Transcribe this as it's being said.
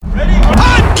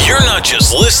not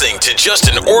just listening to just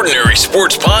an ordinary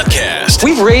sports podcast.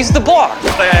 We've raised the bar.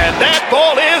 And that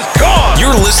ball is gone.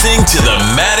 You're listening to the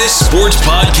maddest sports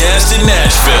podcast in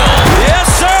Nashville.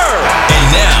 Yes, sir. And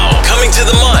now, coming to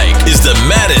the mic is the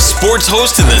maddest sports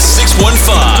host in the 615,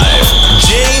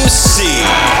 James C.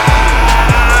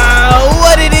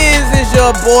 What it is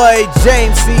your boy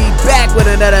James C. back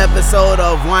with another episode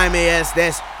of YMAS.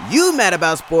 That's You Mad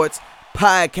About Sports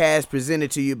podcast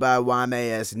presented to you by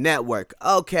YMAS Network.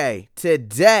 Okay,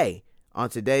 on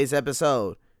today's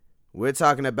episode, we're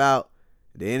talking about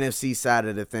the NFC side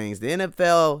of the things, the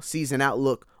NFL season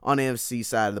outlook on the NFC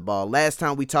side of the ball. Last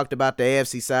time we talked about the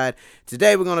AFC side.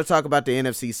 Today we're going to talk about the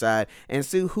NFC side and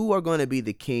see who are going to be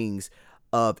the kings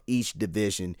of each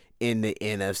division in the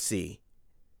NFC.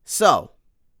 So,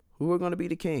 who are going to be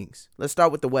the kings? Let's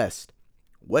start with the West.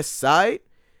 West side,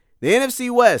 the NFC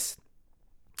West.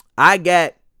 I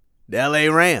got the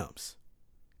LA Rams.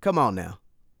 Come on now.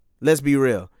 Let's be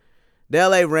real. The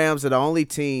LA Rams are the only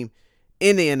team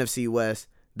in the NFC West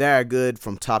that are good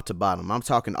from top to bottom. I'm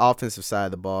talking offensive side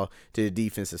of the ball to the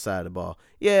defensive side of the ball.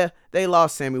 Yeah, they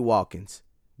lost Sammy Watkins.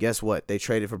 Guess what? They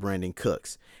traded for Brandon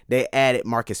Cooks. They added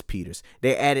Marcus Peters.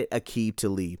 They added Aqib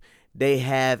Talib. They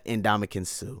have Ndamukong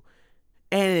Suh.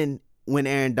 And when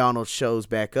Aaron Donald shows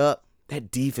back up, that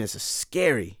defense is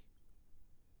scary.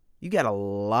 You got a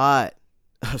lot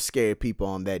of scary people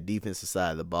on that defensive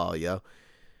side of the ball, yo.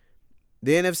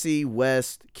 The NFC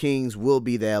West Kings will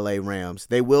be the LA Rams.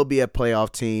 They will be a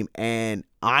playoff team. And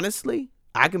honestly,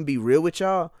 I can be real with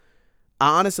y'all.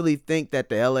 I honestly think that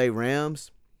the LA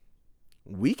Rams,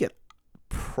 we could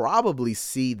probably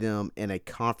see them in a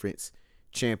conference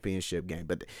championship game.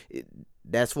 But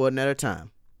that's for another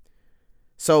time.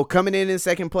 So coming in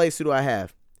second place, who do I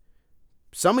have?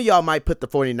 Some of y'all might put the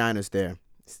 49ers there.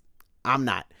 I'm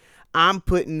not. I'm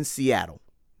putting Seattle.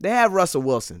 They have Russell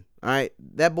Wilson, all right?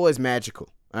 That boy's magical,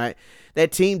 all right?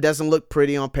 That team doesn't look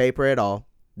pretty on paper at all.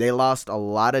 They lost a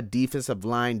lot of defensive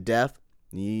line depth.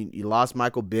 You lost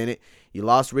Michael Bennett. You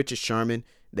lost Richard Sherman.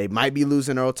 They might be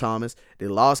losing Earl Thomas. They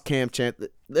lost Cam Chancellor.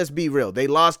 Let's be real. They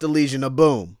lost the Legion of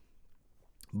Boom.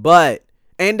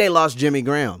 And they lost Jimmy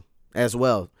Graham as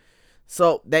well.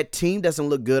 So that team doesn't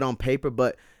look good on paper,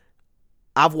 but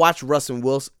I've watched Russell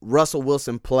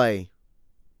Wilson play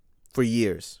for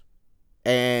years.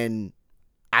 And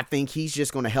I think he's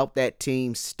just going to help that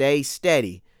team stay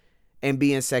steady and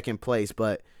be in second place.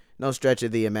 But no stretch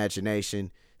of the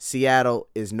imagination, Seattle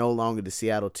is no longer the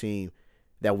Seattle team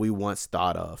that we once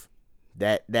thought of.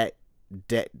 That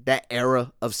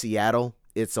era of Seattle,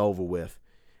 it's over with.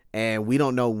 And we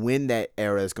don't know when that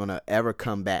era is going to ever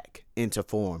come back into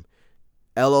form.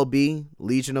 LOB,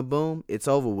 Legion of Boom, it's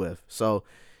over with. So,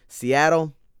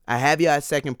 Seattle, I have you at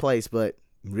second place, but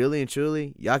really and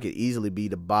truly, y'all could easily be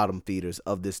the bottom feeders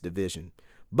of this division.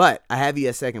 But I have you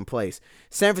at second place.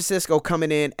 San Francisco coming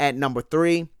in at number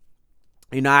 3.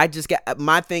 You know,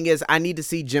 my thing is I need to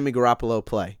see Jimmy Garoppolo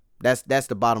play. That's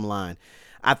the bottom line.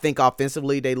 I think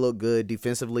offensively they look good,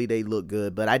 defensively they look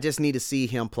good, but I just need to see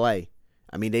him play.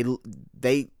 I mean,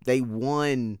 they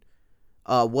won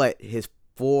his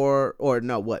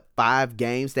 5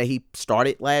 games that he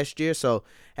started last year. So,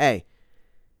 hey,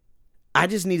 I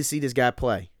just need to see this guy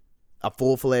play a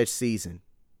full-fledged season.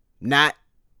 Not,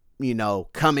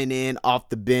 coming in off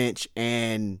the bench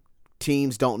and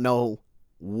teams don't know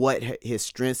what his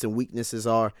strengths and weaknesses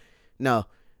are. No,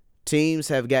 teams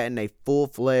have gotten a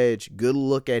full-fledged good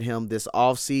look at him this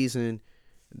offseason,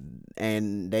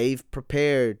 and they've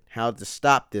prepared how to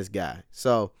stop this guy.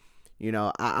 So,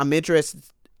 I'm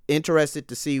interested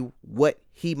to see what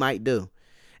he might do.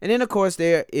 And then, of course,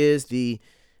 there is the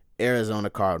Arizona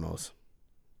Cardinals.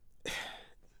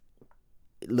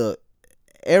 Look,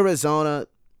 Arizona,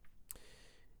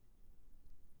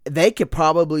 they could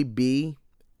probably be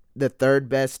the third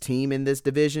best team in this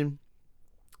division.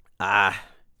 I'm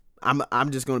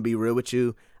just going to be real with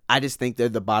you. I just think they're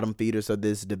the bottom feeders of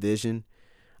this division.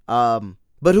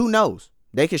 But who knows?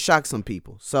 They could shock some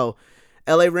people. So,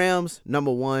 LA Rams,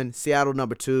 number 1, Seattle,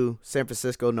 number 2, San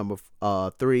Francisco, number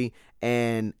 3,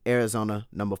 and Arizona,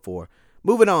 number 4.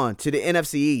 Moving on to the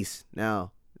NFC East.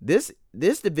 Now, this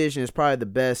division is probably the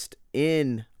best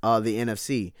in the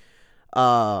NFC.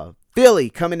 Philly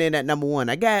coming in at number 1.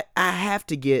 I have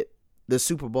to get the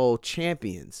Super Bowl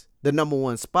champions, the number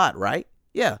 1 spot, right?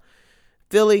 Yeah.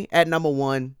 Philly at number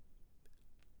 1.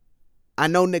 I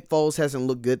know Nick Foles hasn't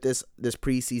looked good this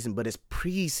preseason, but it's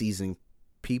preseason,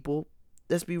 people.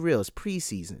 Let's be real. It's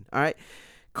preseason, all right?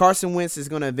 Carson Wentz is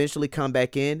going to eventually come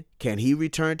back in. Can he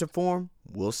return to form?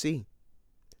 We'll see.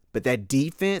 But that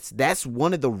defense, that's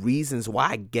one of the reasons why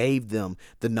I gave them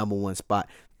the number 1 spot.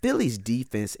 Philly's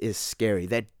defense is scary.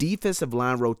 That defensive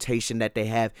line rotation that they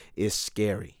have is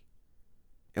scary.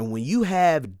 And when you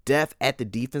have depth at the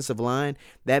defensive line,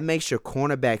 that makes your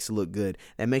cornerbacks look good.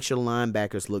 That makes your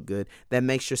linebackers look good. That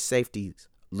makes your safeties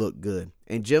look good.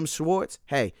 And Jim Schwartz,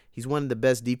 hey, he's one of the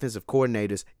best defensive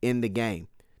coordinators in the game.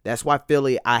 That's why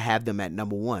Philly, I have them at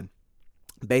number 1,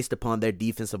 based upon their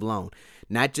defensive line.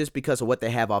 Not just because of what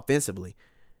they have offensively.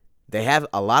 They have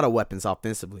a lot of weapons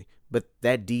offensively, but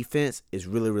that defense is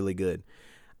really, really good.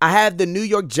 I have the New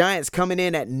York Giants coming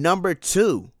in at number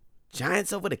 2.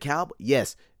 Giants over the Cowboys?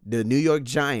 Yes, the New York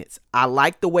Giants. I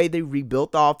like the way they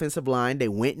rebuilt the offensive line. They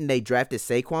went and they drafted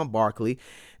Saquon Barkley.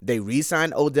 They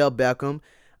re-signed Odell Beckham.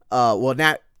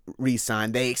 Not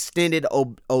re-signed. They extended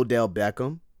Odell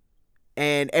Beckham.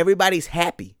 And everybody's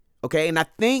happy, okay? And I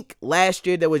think last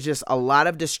year there was just a lot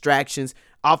of distractions.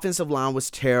 Offensive line was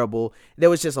terrible. There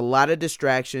was just a lot of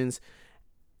distractions.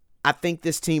 I think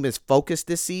this team is focused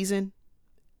this season.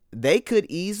 They could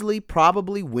easily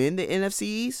probably win the NFC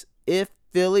East if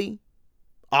Philly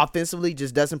offensively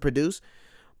just doesn't produce.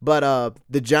 But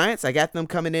the Giants, I got them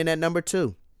coming in at number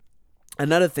 2.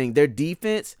 Another thing, their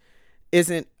defense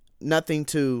isn't nothing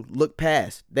to look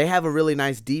past. They have a really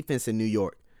nice defense in New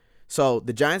York. So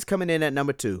the Giants coming in at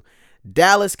number 2.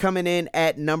 Dallas coming in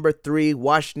at number 3.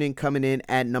 Washington coming in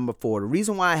at number 4. The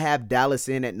reason why I have Dallas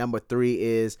in at number 3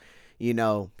 is,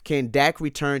 can Dak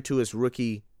return to his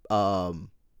rookie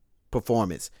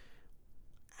performance?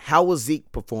 How will Zeke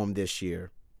perform this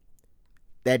year?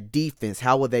 That defense,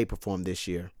 how will they perform this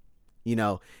year?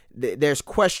 There's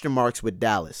question marks with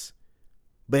Dallas.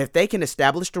 But if they can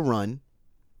establish the run,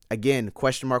 again,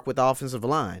 question mark with the offensive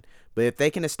line, but if they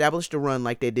can establish the run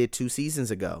like they did 2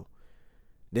 seasons ago,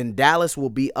 then Dallas will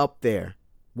be up there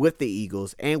with the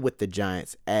Eagles and with the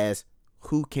Giants as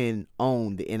who can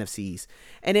own the NFCs.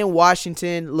 And in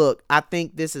Washington, look, I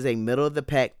think this is a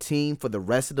middle-of-the-pack team for the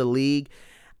rest of the league.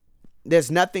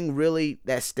 There's nothing really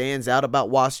that stands out about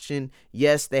Washington.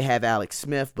 Yes, they have Alex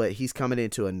Smith, but he's coming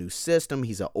into a new system.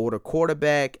 He's an older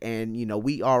quarterback, and,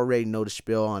 we already know the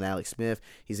spiel on Alex Smith.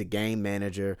 He's a game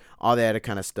manager, all that other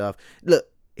kind of stuff. Look,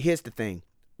 here's the thing.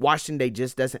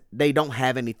 Washington, they don't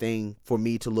have anything for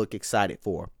me to look excited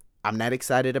for. I'm not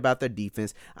excited about their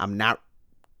defense. I'm not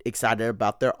excited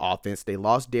about their offense. They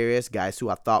lost Darius Guice, who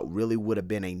I thought really would have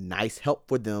been a nice help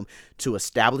for them to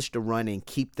establish the run and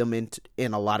keep them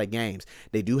in a lot of games.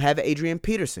 They do have Adrian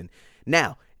Peterson.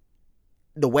 Now,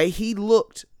 the way he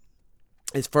looked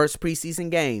his first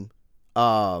preseason game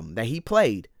that he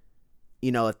played,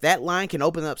 if that line can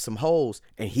open up some holes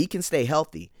and he can stay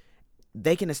healthy,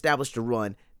 they can establish the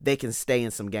run. They can stay in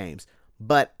some games.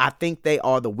 But I think they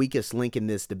are the weakest link in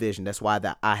this division. That's why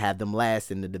I have them last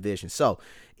in the division. So,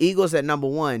 Eagles at number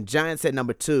 1, Giants at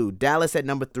number 2, Dallas at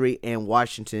number 3, and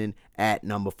Washington at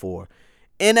number 4.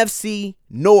 NFC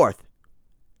North.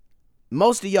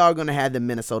 Most of y'all are going to have the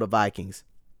Minnesota Vikings.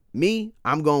 Me,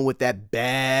 I'm going with that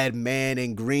bad man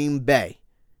in Green Bay.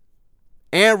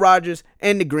 Aaron Rodgers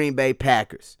and the Green Bay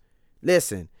Packers.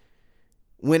 Listen,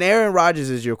 when Aaron Rodgers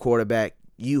is your quarterback,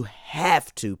 you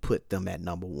have to put them at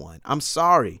number 1. I'm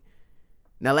sorry.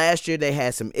 Now, last year they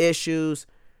had some issues,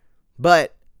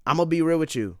 but I'm going to be real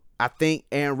with you. I think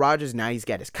Aaron Rodgers, now he's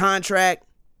got his contract.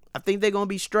 I think they're going to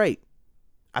be straight.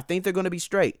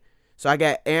 So I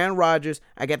got Aaron Rodgers.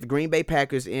 I got the Green Bay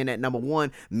Packers in at number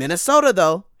 1. Minnesota,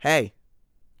 though, hey,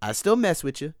 I still mess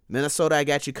with you. Minnesota, I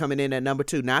got you coming in at number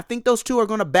 2. Now, I think those two are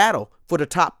going to battle for the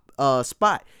top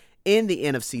spot in the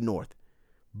NFC North.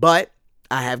 But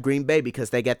I have Green Bay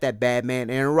because they got that bad man,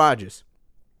 Aaron Rodgers.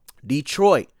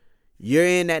 Detroit, you're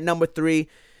in at number 3.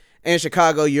 And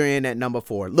Chicago, you're in at number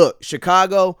 4. Look,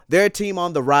 Chicago, they're a team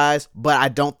on the rise, but I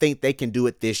don't think they can do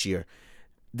it this year.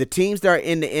 The teams that are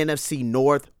in the NFC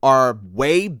North are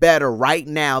way better right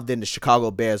now than the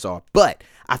Chicago Bears are. But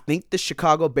I think the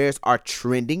Chicago Bears are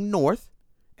trending north.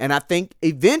 And I think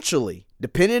eventually,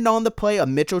 depending on the play of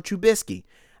Mitchell Trubisky,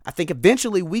 I think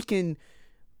eventually we can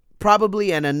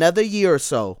probably in another year or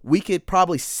so, we could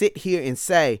probably sit here and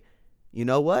say, you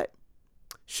know what?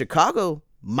 Chicago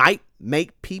might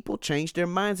make people change their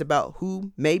minds about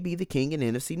who may be the king in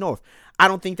the NFC North. I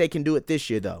don't think they can do it this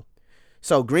year, though.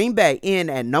 So Green Bay in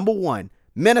at number 1,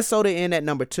 Minnesota in at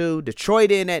number 2,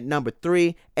 Detroit in at number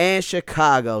 3, and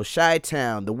Chicago,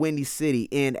 Chi-Town, the Windy City,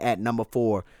 in at number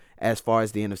 4 as far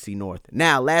as the NFC North.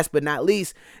 Now, last but not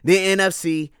least, the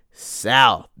NFC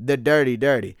South, the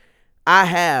dirty. I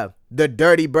have the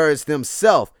Dirty Birds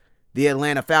themselves, the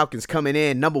Atlanta Falcons, coming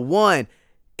in number 1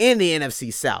 in the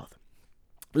NFC South.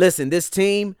 Listen, this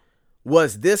team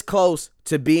was this close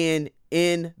to being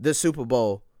in the Super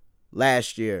Bowl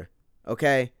last year.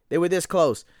 Okay? They were this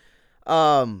close.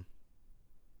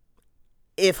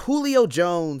 if Julio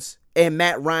Jones and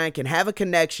Matt Ryan can have a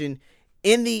connection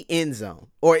in the end zone,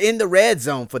 or in the red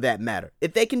zone for that matter,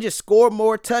 if they can just score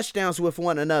more touchdowns with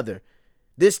one another,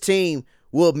 this team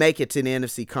will make it to the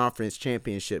NFC Conference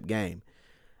Championship game.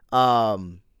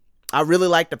 I really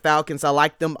like the Falcons. I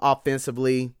like them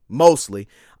offensively, mostly.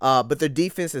 But their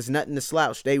defense is nothing to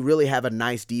slouch. They really have a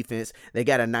nice defense. They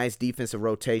got a nice defensive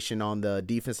rotation on the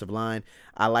defensive line.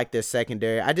 I like their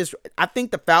secondary. I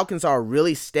think the Falcons are a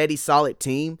really steady, solid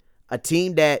team. A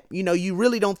team that, you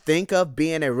really don't think of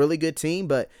being a really good team.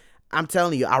 But I'm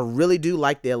telling you, I really do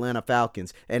like the Atlanta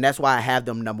Falcons. And that's why I have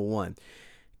them number 1.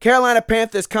 Carolina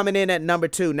Panthers coming in at number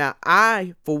 2. Now,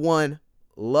 I, for one,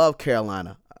 love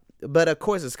Carolina. But, of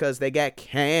course, it's because they got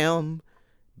Cam.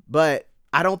 But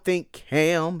I don't think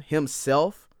Cam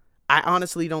himself, I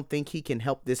honestly don't think he can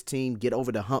help this team get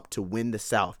over the hump to win the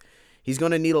South. He's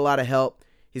going to need a lot of help.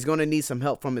 He's going to need some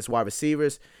help from his wide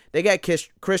receivers. They got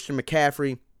Christian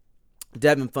McCaffrey,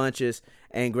 Devin Funchess,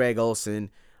 and Greg Olsen.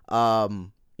 They're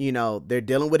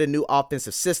dealing with a new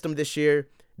offensive system this year.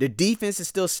 The defense is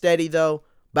still steady, though.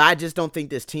 But I just don't think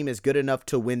this team is good enough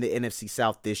to win the NFC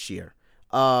South this year.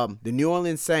 The New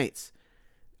Orleans Saints,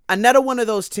 another one of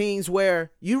those teams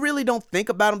where you really don't think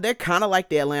about them. They're kind of like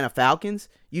the Atlanta Falcons.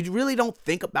 You really don't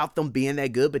think about them being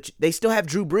that good, but they still have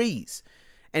Drew Brees,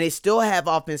 and they still have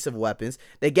offensive weapons.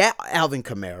 They got Alvin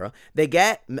Kamara. They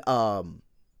got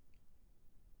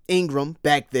Ingram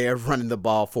back there running the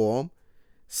ball for them.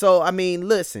 So,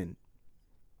 listen,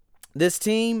 this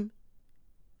team,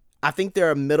 I think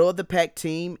they're a middle-of-the-pack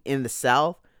team in the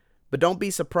South, but don't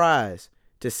be surprised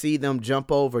to see them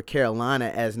jump over Carolina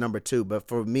as number 2. But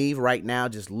for me right now,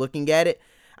 just looking at it,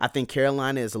 I think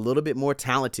Carolina is a little bit more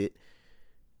talented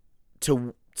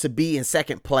to be in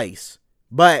second place.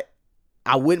 But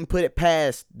I wouldn't put it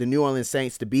past the New Orleans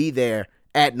Saints to be there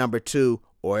at number 2,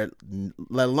 or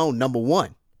let alone number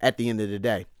 1 at the end of the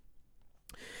day.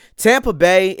 Tampa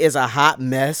Bay is a hot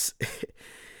mess.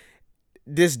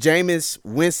 This Jameis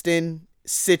Winston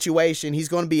situation, he's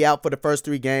going to be out for the first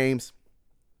 3 games.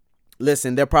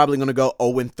 Listen, they're probably going to go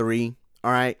 0-3,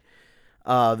 all right,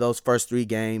 those first 3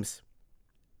 games.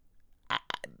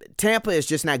 Tampa is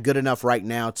just not good enough right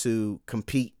now to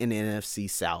compete in the NFC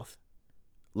South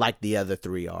like the other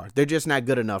 3 are. They're just not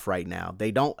good enough right now.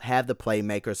 They don't have the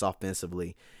playmakers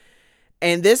offensively.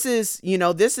 And this is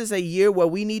a year where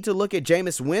we need to look at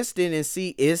Jameis Winston and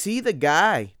see, is he the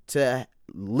guy to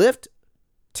lift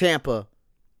Tampa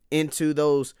into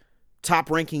those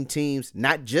top-ranking teams,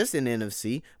 not just in the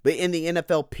NFC, but in the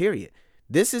NFL, period.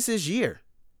 This is his year.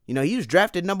 He was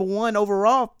drafted number 1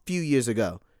 overall a few years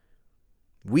ago.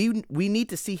 We need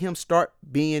to see him start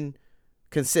being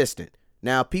consistent.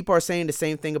 Now, people are saying the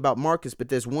same thing about Marcus, but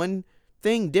there's one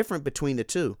thing different between the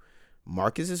two.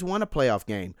 Marcus has won a playoff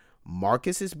game.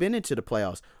 Marcus has been into the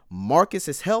playoffs. Marcus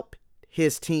has helped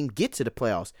his team get to the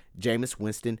playoffs. Jameis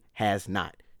Winston has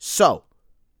not. So,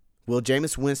 will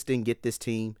Jameis Winston get this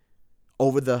team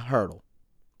over the hurdle?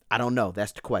 I don't know.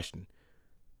 That's the question.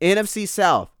 NFC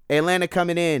South, Atlanta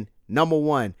coming in number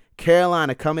 1.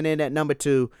 Carolina coming in at number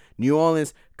 2. New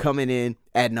Orleans coming in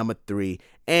at number 3.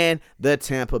 And the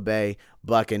Tampa Bay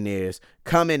Buccaneers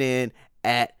coming in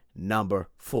at number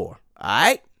 4. All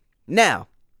right? Now,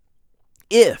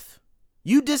 if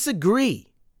you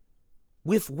disagree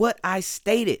with what I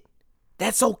stated,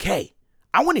 that's okay.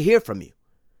 I want to hear from you.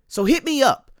 So hit me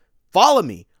up. Follow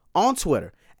me on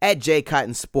Twitter at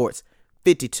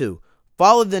JCottonSports52.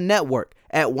 Follow the network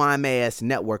at YMAS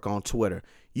Network on Twitter.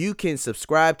 You can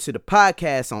subscribe to the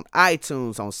podcast on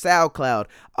iTunes, on SoundCloud,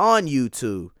 on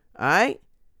YouTube. All right?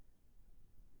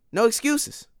 No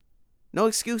excuses. No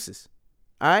excuses.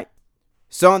 All right?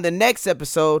 So on the next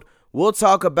episode, we'll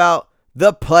talk about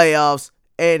the playoffs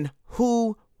and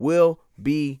who will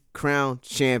be crowned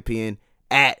champion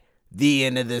at the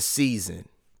end of the season.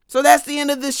 So that's the end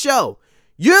of this show.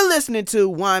 You're listening to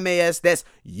YMAS, that's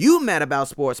You Mad About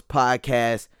Sports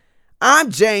podcast.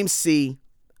 I'm James C.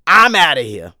 I'm out of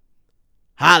here.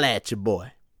 Holla at your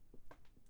boy.